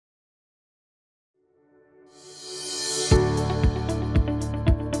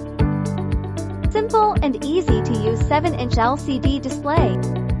Simple and easy to use 7-inch LCD display.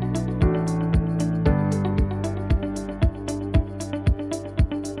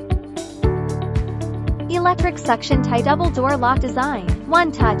 Electric suction tie double door lock design.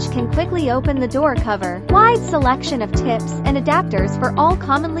 One touch can quickly open the door cover. Wide selection of tips and adapters for all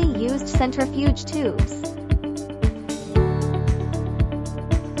commonly used centrifuge tubes.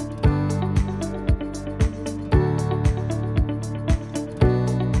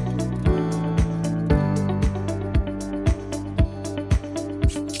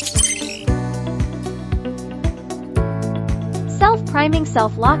 Self-priming,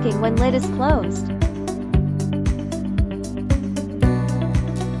 self-locking when lid is closed.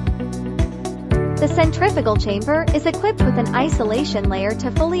 The centrifugal chamber is equipped with an isolation layer to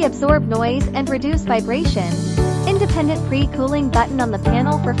fully absorb noise and reduce vibration. Independent pre-cooling button on the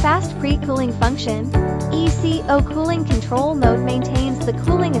panel for fast pre-cooling function. ECO cooling control mode maintains the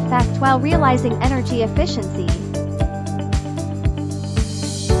cooling effect while realizing energy efficiency.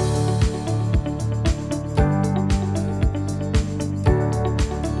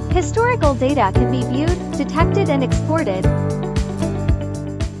 Historical data can be viewed, detected and exported.